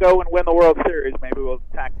 if they go and win the World Series, maybe we'll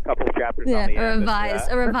tack a couple of chapters on the end.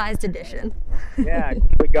 A revised edition. Yeah,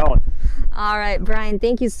 keep it going. All right, Brian,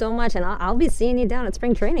 thank you so much, and I'll be seeing you down at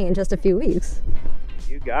spring training in just a few weeks.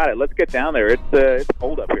 You got it. Let's get down there. It's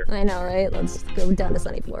cold up here. I know, right? Let's go down to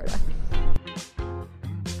sunny Florida.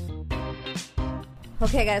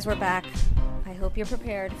 Okay, guys, we're back. I hope you're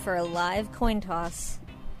prepared for a live coin toss,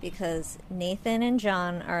 because Nathan and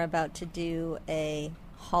Jon are about to do a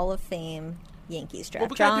Hall of Fame Yankees draft. Well,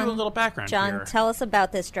 we got to do a little background Jon, here. tell us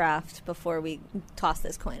about this draft before we toss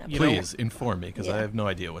this coin up. Please inform me, because I have no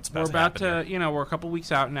idea what's about to happen. We're about to, we're a couple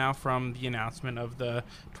weeks out now from the announcement of the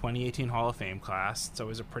 2018 Hall of Fame class. It's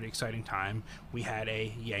always a pretty exciting time. We had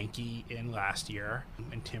a Yankee in last year,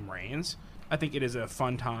 in Tim Raines. I think it is a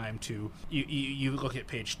fun time to, you look at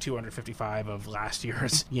page 255 of last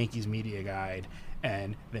year's Yankees media guide,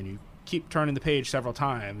 and then you keep turning the page several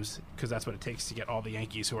times, because that's what it takes to get all the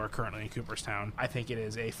Yankees who are currently in Cooperstown. I think it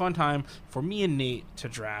is a fun time for me and Nate to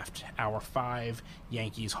draft our 5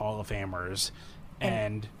 Yankees Hall of Famers.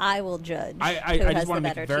 And I will judge. I just want to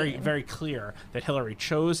make it very, very clear that Hilary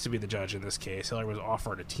chose to be the judge in this case. Hilary was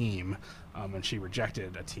offered a team, and she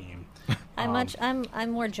rejected a team. I'm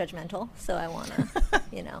more judgmental, so I want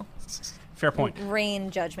to, fair point. Rain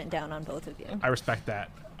judgment down on both of you. I respect that.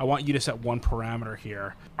 I want you to set one parameter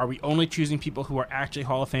here. Are we only choosing people who are actually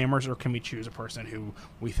Hall of Famers, or can we choose a person who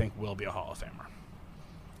we think will be a Hall of Famer?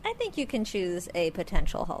 I think you can choose a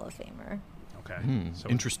potential Hall of Famer. Okay. So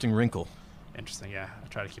interesting wrinkle. Interesting, yeah. I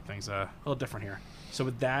try to keep things a little different here. So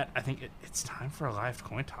with that, I think it's time for a live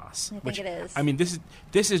coin toss. I think it is. I mean, this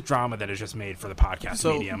is drama that is just made for the podcast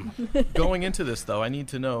medium. Going into this, though, I need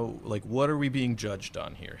to know, what are we being judged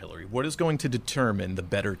on here, Hilary? What is going to determine the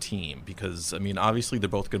better team? Because, I mean, obviously they're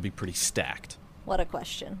both going to be pretty stacked. What a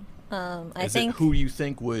question. I Is think it who you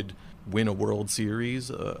think would win a World Series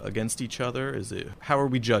against each other? Is it how are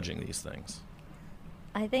we judging these things?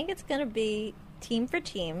 I think it's going to be team for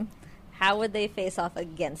team. How would they face off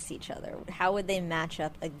against each other? How would they match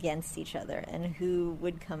up against each other? And who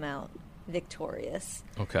would come out victorious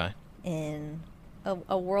Okay. in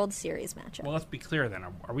a World Series matchup? Well, let's be clear then.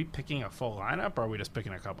 Are we picking a full lineup, or are we just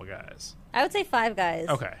picking a couple guys? I would say 5 guys.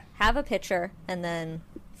 Okay. Have a pitcher, and then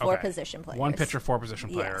 4 Okay. position players. 1 pitcher, 4 position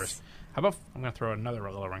players. Yes. How about I'm going to throw another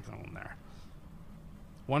little wrinkle in there.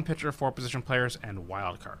 1 pitcher, 4 position players, and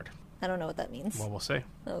wild card. I don't know what that means. Well, we'll see.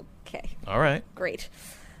 Okay, All right. great.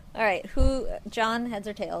 All right, John, heads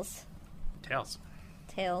or tails? Tails.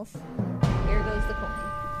 Tails. Here goes the coin.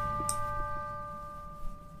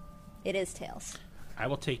 It is tails. I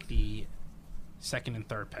will take the 2nd and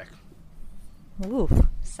 3rd pick. Ooh,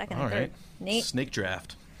 2nd All and 3rd. right. Nate? Snake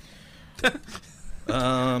draft.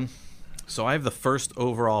 So I have the first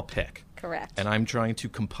overall pick. Correct. And I'm trying to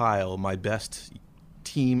compile my best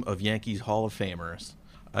team of Yankees Hall of Famers.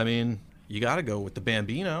 I mean, you got to go with the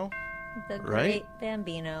Bambino. The right? great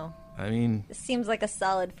Bambino. I mean, This seems like a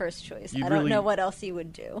solid first choice. You I don't really- know what else you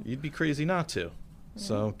would do. you'd be crazy not to.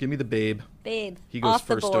 So give me the Babe. Babe, He goes off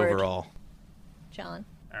the first board. overall. John.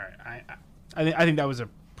 All right. I think that was a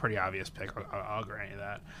pretty obvious pick. I'll grant you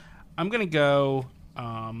that. I'm going to go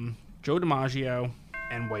Joe DiMaggio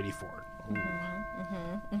and Whitey Ford.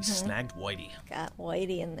 He snagged Whitey. Got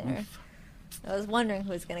Whitey in there. I was wondering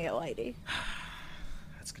who was going to get Whitey.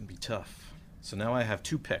 That's going to be tough. So now I have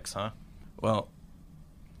 2 picks, huh? Well,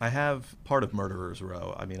 I have part of Murderer's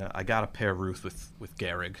Row. I mean, I got to pair Ruth with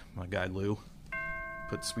Gehrig, my guy Lou.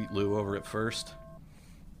 Put Sweet Lou over at first.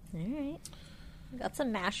 All right. Got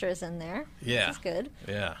some mashers in there. Yeah. That's good.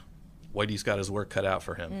 Yeah. Whitey's got his work cut out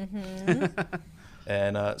for him.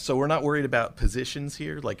 And so we're not worried about positions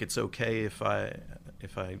here. Like, it's okay if I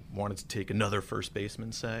wanted to take another first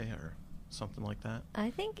baseman, say, or something like that. I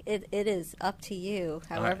think it is up to you.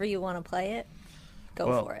 right. However you want to play it, go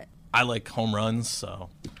Well, for it. I like home runs, so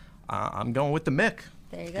I'm going with the Mick.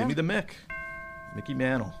 There you go. Give me the Mick. Mickey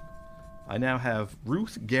Mantle. I now have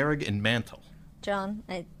Ruth, Gehrig, and Mantle. John,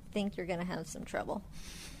 I think you're going to have some trouble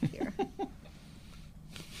here.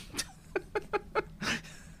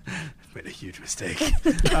 Made a huge mistake.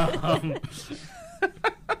 Who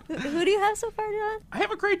do you have so far, John? I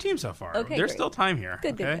have a great team so far. Okay, There's great. still time here.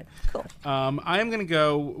 Good, okay? good. Cool. I am going to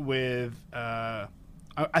go with. I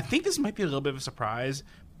think this might be a little bit of a surprise,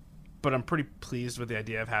 but I'm pretty pleased with the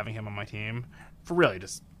idea of having him on my team for really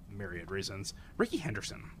just myriad reasons. Ricky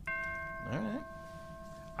Henderson. All right.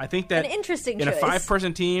 I think that An interesting in a choice.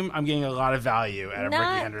 5-person team, I'm getting a lot of value out of Ricky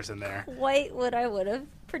Not Henderson there. quite what I would have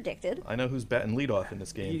predicted. I know who's batting leadoff in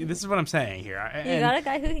this game. This is what I'm saying here. You got a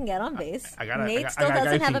guy who can get on base. I got Nate a still guy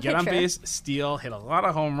doesn't who have can a get on pitcher. base, steal, hit a lot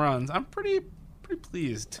of home runs. I'm pretty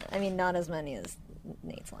pleased. I mean, not as many as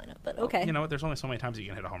Nate's lineup, but okay. You know what? There's only so many times you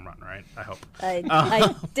can hit a home run, right? I hope.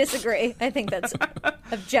 I disagree. I think that's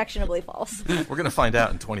objectionably false. We're going to find out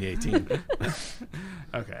in 2018.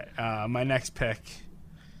 Okay. My next pick.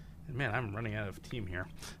 Man, I'm running out of team here.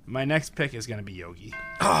 My next pick is going to be Yogi.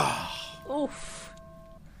 Oof.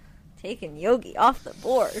 Taking Yogi off the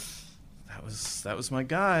board. That was my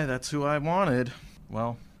guy. That's who I wanted.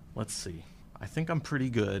 Well, let's see. I think I'm pretty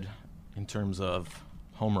good in terms of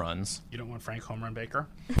home runs. You don't want Frank Home Run Baker?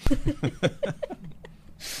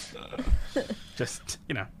 Just,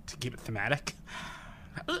 to keep it thematic.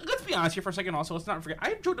 Let's be honest here for a second also. Let's not forget, I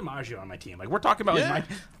have Joe DiMaggio on my team. Like, we're talking about, Yeah.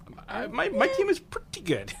 my team is pretty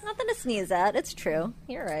good. Nothing to sneeze at. It's true.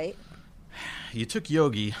 You're right. You took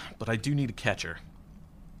Yogi, but I do need a catcher.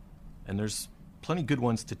 And there's plenty good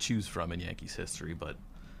ones to choose from in Yankees history, but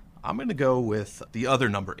I'm going to go with the other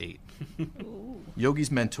number 8.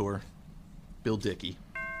 Yogi's mentor, Bill Dickey.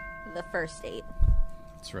 The first 8.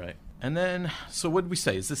 That's right. And then, so what did we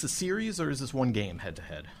say? Is this a series or is this one game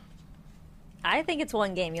head-to-head? I think it's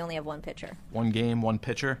one game. You only have one pitcher. One game, one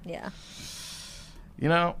pitcher? Yeah.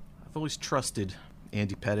 I've always trusted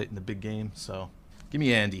Andy Pettitte in the big game, so give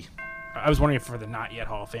me Andy. I was wondering if for the not yet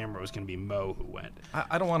Hall of Famer it was going to be Mo who went.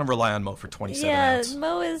 I don't want to rely on Mo for 27 Yeah, outs.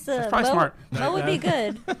 Mo is probably Mo, smart. Mo would be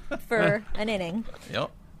good for an inning.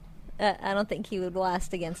 Yep. I don't think he would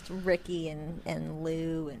last against Ricky and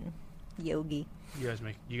Lou and Yogi. You guys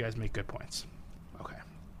make good points.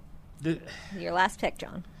 Okay. Your last pick,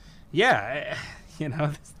 John. Yeah,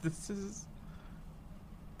 this is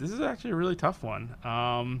actually a really tough one.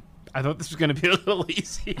 I thought this was going to be a little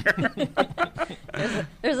easier.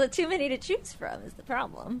 There's too many to choose from. Is the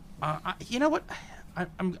problem? You know what?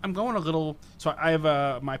 I'm going a little. So I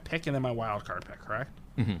have my pick and then my wild card pick, correct?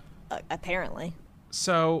 Apparently.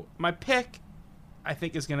 So my pick I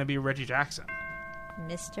think is going to be Reggie Jackson.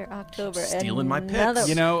 Mr. October. Stealing my Another- picks.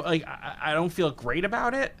 You know, like I don't feel great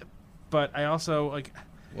about it, but I also like.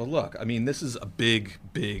 Well, look, I mean, this is a big,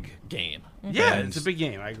 big game. Yeah, And it's a big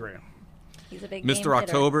game. I agree. He's a big Mr. game hitter.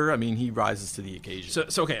 October, I mean, he rises to the occasion.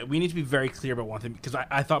 So okay, we need to be very clear about one thing because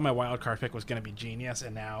I thought my wild card pick was going to be genius,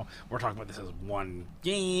 and now we're talking about this as one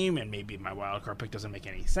game, and maybe my wild card pick doesn't make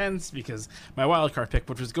any sense because my wild card pick,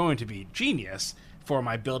 which was going to be genius for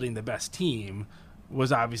my building the best team,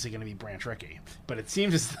 was obviously going to be Branch Rickey. But it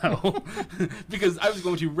seems as though because I was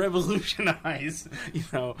going to revolutionize,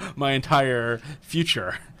 my entire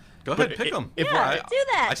future. Go ahead, pick him. Yeah, do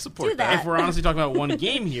that. I support Do that. If we're honestly talking about one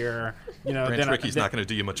game here, Branch Rickey's not going to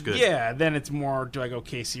do you much good. Yeah, then it's more, do I go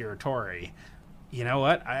Casey or Torrey? You know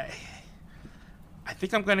what? I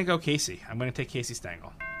think I'm going to go Casey. I'm going to take Casey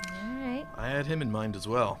Stengel. All right. I had him in mind as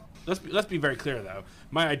well. Let's be very clear, though.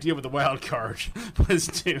 My idea with the wild card was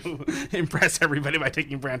to impress everybody by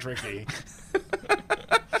taking Branch Rickey.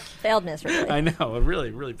 Failed miserably. I know. It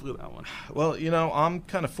really, really blew that one. Well, I'm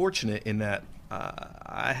kind of fortunate in that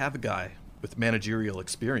I have a guy with managerial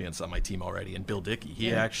experience on my team already, and Bill Dickey.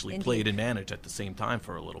 He actually indeed. played and managed at the same time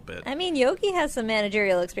for a little bit. I mean, Yogi has some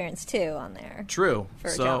managerial experience, too, on there. True. For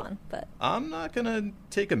so John, but... I'm not going to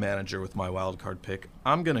take a manager with my wild card pick.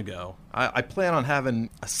 I'm going to go. I plan on having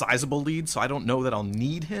a sizable lead, so I don't know that I'll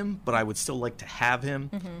need him, but I would still like to have him.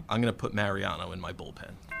 I'm going to put Mariano in my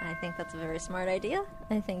bullpen. I think that's a very smart idea.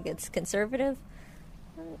 I think it's conservative.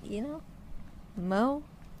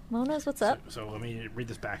 Mo knows what's up. So let me read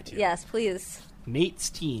this back to you. Yes, please. Nate's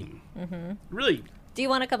team. Mm-hmm. Really? Do you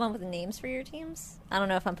want to come up with names for your teams? I don't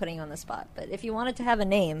know if I'm putting you on the spot, but if you wanted to have a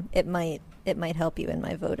name, it might help you in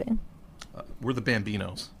my voting. We're the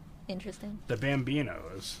Bambinos. Interesting. The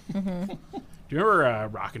Bambinos. Mm-hmm. Do you remember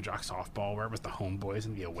Rock and Jock Softball, where it was the home boys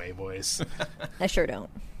and the away boys? I sure don't.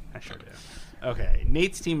 I sure do. Okay,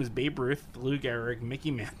 Nate's team is Babe Ruth, Lou Gehrig,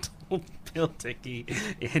 Mickey Mantle, Bill Dickey,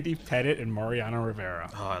 Andy Pettit, and Mariano Rivera.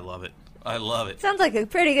 Oh, I love it. I love it. Sounds like a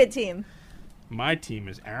pretty good team. My team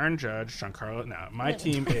is Aaron Judge, Giancarlo. No, my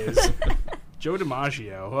team is Joe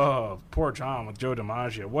DiMaggio. Oh, poor John with Joe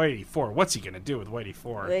DiMaggio. Whitey 4. What's he going to do with Whitey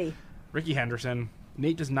 4? Oy. Ricky Henderson.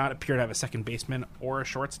 Nate does not appear to have a second baseman or a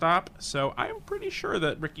shortstop, so I'm pretty sure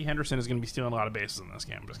that Ricky Henderson is going to be stealing a lot of bases in this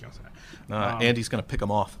game. I'm just going to say. Andy's going to pick him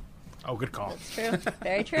off. Oh, good call. It's true.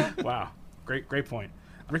 Very true. Wow. Great point.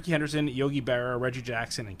 Ricky Henderson, Yogi Berra, Reggie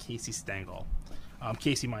Jackson, and Casey Stengel.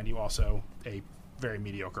 Casey, mind you, also a very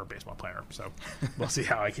mediocre baseball player, so we'll see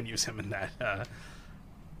how I can use him in that.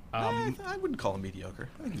 I wouldn't call him mediocre.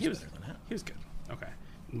 I think He he's was, better than that. he was good. Okay.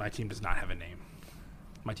 My team does not have a name.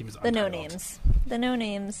 My team is The untitled. no names. The no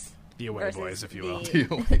names. The away versus boys, if you will. the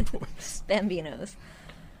The away boys. Bambinos.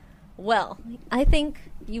 Well, I think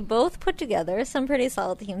you both put together some pretty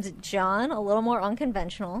solid teams. John, a little more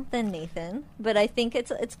unconventional than Nathan, but I think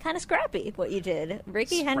it's kind of scrappy what you did.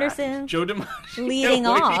 Ricky Henderson Joe DiMaggio leading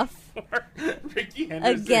off Ricky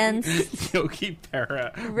Henderson against Yogi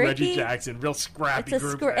Berra, Ricky- Reggie Jackson. Real scrappy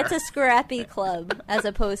group there. it's a scrappy club as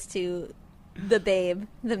opposed to the Babe,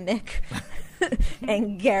 the Mick,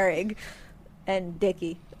 and Gehrig and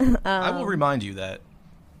Dickey. I will remind you that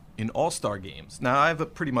in All-Star games, now I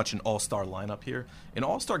have pretty much an All-Star lineup here. In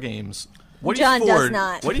All-Star games, John does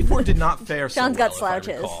not. Whitey Ford did not fare so John's well, got if I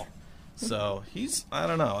slouches. recall. So I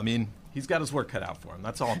don't know. I mean, he's got his work cut out for him.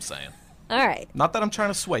 That's all I'm saying. All right. Not that I'm trying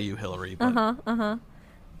to sway you, Hilary. But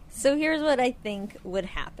So here's what I think would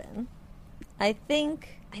happen. I think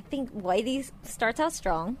Whitey starts out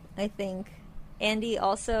strong. I think Andy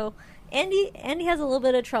also Andy has a little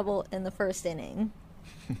bit of trouble in the first inning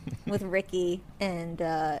with Ricky and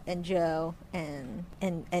Joe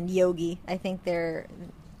and Yogi. I think they're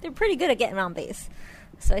pretty good at getting on base.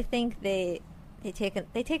 So I think they take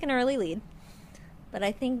an early lead. But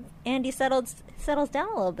I think Andy settles down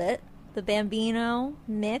a little bit. The Bambino,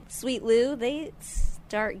 Mick, Sweet Lou, they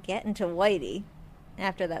start getting to Whitey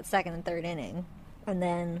after that second and third inning. And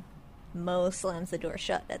then Mo slams the door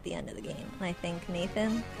shut at the end of the game. And I think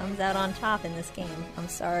Nathan comes out on top in this game. I'm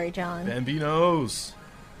sorry, John. Bambinos.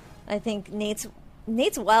 I think Nate's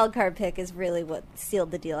wild card pick is really what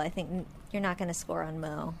sealed the deal. I think you're not going to score on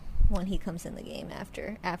Mo when he comes in the game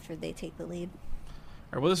after they take the lead.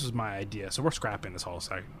 All right, well, this was my idea, so we're scrapping this whole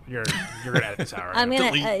segment. You're gonna edit this out, right? I'm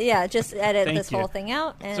going to, just edit Thank this you. whole thing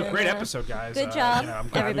out. And, It's a great episode, guys. Good job, I'm glad we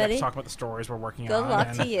got everybody. to talk about the stories we're working Good on. luck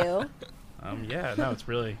and, to you. Yeah, no, it's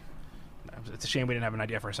really... It's a shame we didn't have an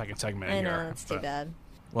idea for a second segment I in know, here. that's too but- bad.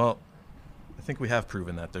 Well, I think we have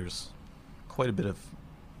proven that there's quite a bit of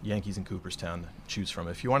Yankees in Cooperstown to choose from.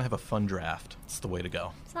 If you want to have a fun draft, it's the way to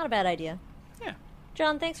go. It's not a bad idea. Yeah.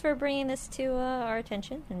 John, thanks for bringing this to our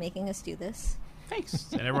attention and making us do this.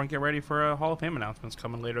 Thanks. And everyone get ready for Hall of Fame announcements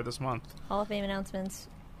coming later this month. Hall of Fame announcements.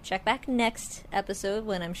 Check back next episode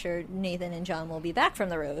when I'm sure Nathan and John will be back from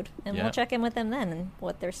the road. And we'll check in with them then and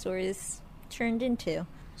what their stories turned into.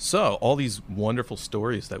 So, all these wonderful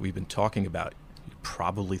stories that we've been talking about, you're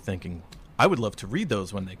probably thinking, I would love to read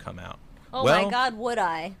those when they come out. Oh my God, would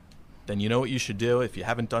I? Then you know what you should do if you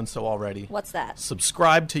haven't done so already. What's that?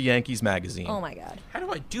 Subscribe to Yankees Magazine. Oh my God. How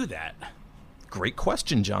do I do that? Great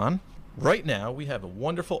question, John. Right now, we have a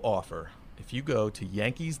wonderful offer. If you go to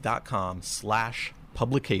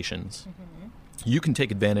yankees.com/publications, you can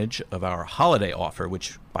take advantage of our holiday offer,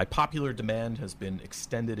 which by popular demand has been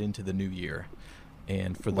extended into the new year.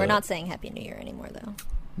 And for We're not saying Happy New Year anymore, though.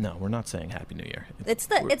 No, we're not saying Happy New Year. It's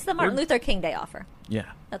the Martin Luther King Day offer.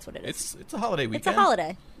 Yeah. That's what it is. It's a holiday weekend. It's a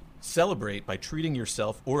holiday. Celebrate by treating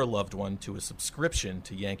yourself or a loved one to a subscription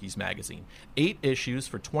to Yankees Magazine. 8 issues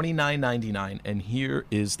for $29.99, and here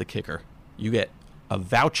is the kicker. You get a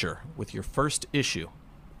voucher with your first issue.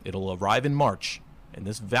 It'll arrive in March, and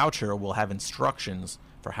this voucher will have instructions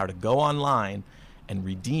for how to go online and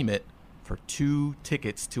redeem it for 2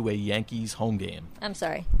 tickets to a Yankees home game. I'm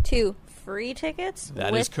sorry, 2 free tickets?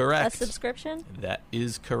 That with is correct. A subscription? That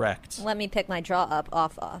is correct. Let me pick my jaw up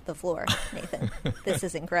off the floor, Nathan. This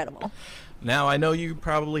is incredible. Now, I know you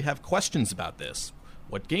probably have questions about this.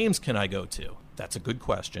 What games can I go to? That's a good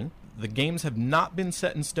question. The games have not been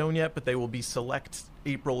set in stone yet, but they will be select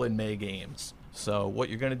April and May games. So what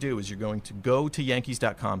you're going to do is you're going to go to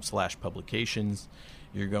yankees.com/publications.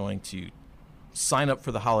 You're going to sign up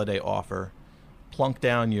for the holiday offer, plunk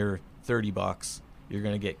down your $30. You're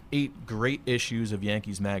going to get 8 great issues of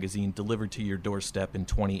Yankees Magazine delivered to your doorstep in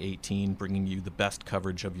 2018, bringing you the best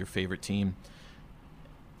coverage of your favorite team.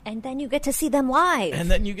 And then you get to see them live.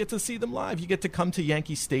 You get to come to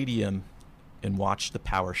Yankee Stadium and watch the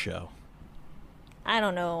Power Show. I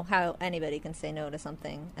don't know how anybody can say no to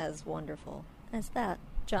something as wonderful as that,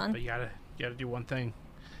 John. But you gotta do one thing.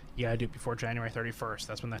 You gotta do it before January 31st.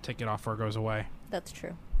 That's when that ticket offer goes away. That's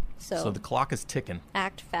true. So the clock is ticking.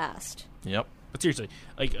 Act fast. Yep. But seriously,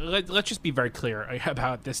 let's just be very clear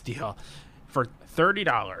about this deal. For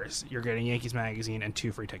 $30, you're getting Yankees Magazine and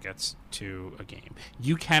 2 free tickets to a game.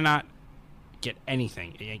 You cannot get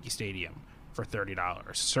anything at Yankee Stadium for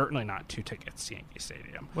 $30. Certainly not 2 tickets to Yankee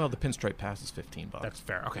Stadium. Well, the pinstripe pass is $15. That's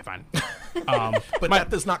fair. Okay, fine. But that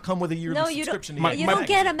does not come with a yearly subscription. You don't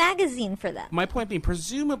get a magazine for that. My point being,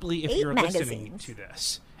 presumably, if 8 you're listening magazines. to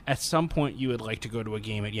this, at some point you would like to go to a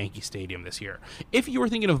game at Yankee Stadium this year. If you were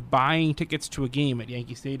thinking of buying tickets to a game at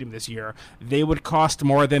Yankee Stadium this year, they would cost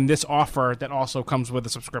more than this offer that also comes with a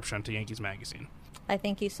subscription to Yankees Magazine. I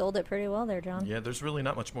think you sold it pretty well there, John. Yeah, there's really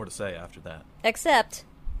not much more to say after that. Except,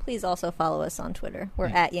 please also follow us on Twitter. We're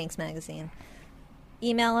at Yanks Magazine.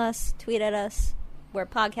 Email us, tweet at us. We're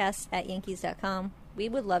podcasts@yankees.com. We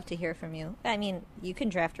would love to hear from you. I mean, you can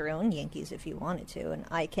draft your own Yankees if you wanted to, and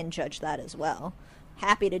I can judge that as well.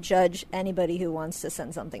 Happy to judge anybody who wants to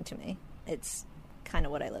send something to me. It's kind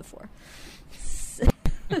of what I live for.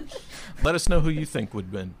 Let us know who you think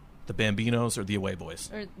would win, the Bambinos or the Away Boys.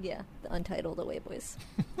 Or, the Untitled Away Boys.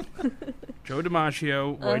 Joe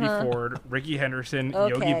DiMaggio, Whitey Ford, Ricky Henderson,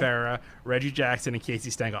 Yogi Berra, Reggie Jackson, and Casey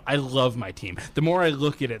Stengel. I love my team. The more I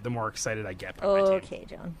look at it, the more excited I get by my team. Okay,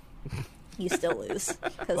 John. You still lose,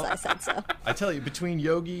 because I said so. I tell you, between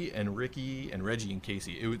Yogi and Ricky and Reggie and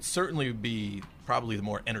Casey, it would certainly be probably the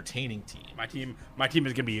more entertaining team. My team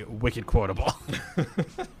is going to be wicked quotable.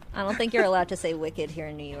 I don't think you're allowed to say wicked here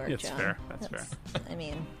in New York, That's John. fair. That's fair. I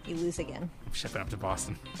mean, you lose again. I'm shipping up to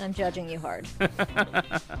Boston. I'm judging you hard. All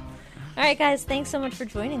right, guys, thanks so much for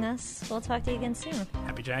joining us. We'll talk to you again soon.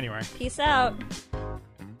 Happy January. Peace out.